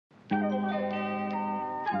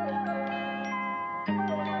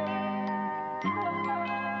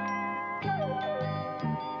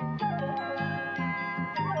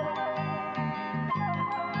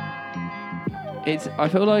I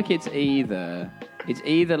feel like it's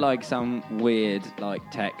either like some weird like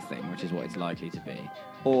tech thing, which is what it's likely to be,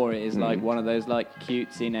 or it is like one of those like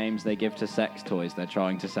cutesy names they give to sex toys they're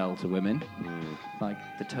trying to sell to women. Like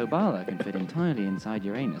the Tobala can fit entirely inside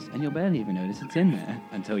your anus, and you'll barely even notice it's in there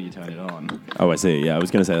until you turn it on. Oh, I see. Yeah, I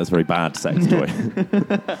was going to say that's a very bad sex toy.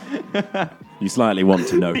 You slightly want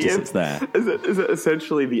to notice it's there. Is it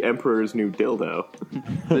essentially the Emperor's new dildo?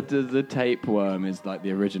 The tapeworm is like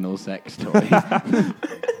the original sex toy.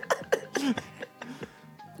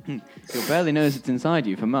 You'll barely notice it's inside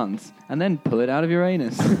you for months, and then pull it out of your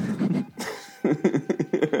anus.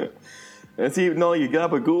 That's eating all your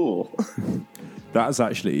gabagool. That's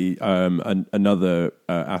actually another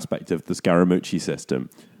aspect of the Scaramucci system.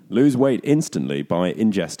 Lose weight instantly by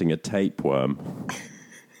ingesting a tapeworm.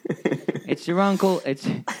 It's your uncle. It's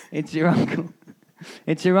your uncle.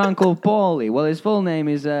 It's your uncle Paulie. Well, his full name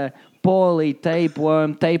is Paulie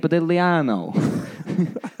Tapeworm Tapadilliano.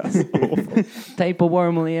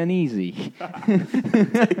 Tapewormly uneasy.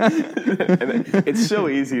 It's so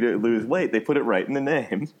easy to lose weight. They put it right in the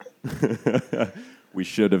name. We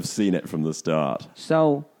should have seen it from the start.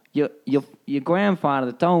 So your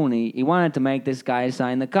grandfather Tony, he wanted to make this guy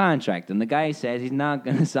sign the contract, and the guy says he's not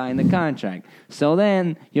going to sign the contract. So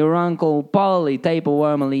then your uncle Paulie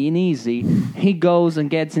Tapewormly uneasy, he goes and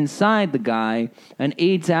gets inside the guy and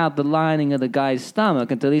eats out the lining of the guy's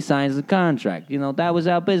stomach until he signs the contract. You know, that was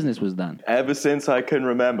how business was done. Ever since I can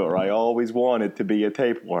remember, I always wanted to be a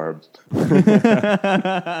tapeworm.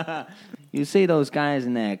 You see those guys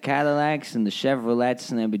in their Cadillacs and the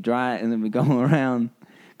Chevrolets, and they'll be going around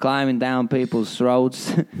climbing down people's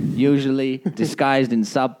throats, usually disguised in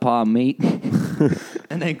subpar meat,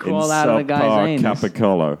 and they crawl out of the guy's anus.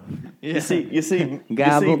 Capicolo. Yeah. You see,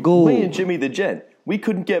 Gabagool. me and Jimmy the Gent, we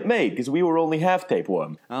couldn't get made because we were only half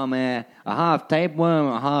tapeworm. Oh man, a half tapeworm,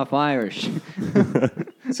 a half Irish.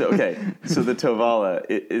 So the Tovala,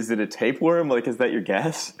 is it a tapeworm? Like, is that your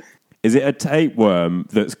guess? Is it a tapeworm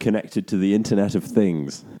that's connected to the Internet of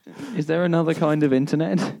Things? Is there another kind of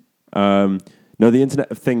internet? No, the Internet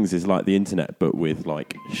of Things is like the internet, but with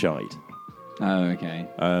like shite. Oh, okay.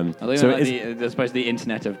 I suppose the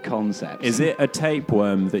Internet of Concepts. Is it a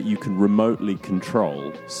tapeworm that you can remotely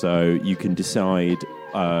control, so you can decide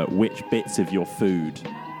which bits of your food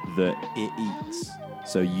that it eats,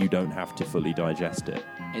 so you don't have to fully digest it?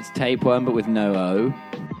 It's tapeworm, but with no O.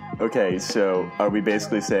 Okay, so are we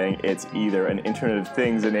basically saying it's either an Internet of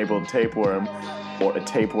Things enabled tapeworm or a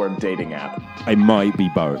tapeworm dating app? It might be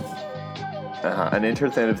both. An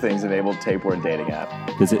Internet of Things enabled tapeworm dating app.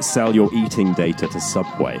 Does it sell your eating data to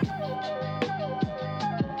Subway?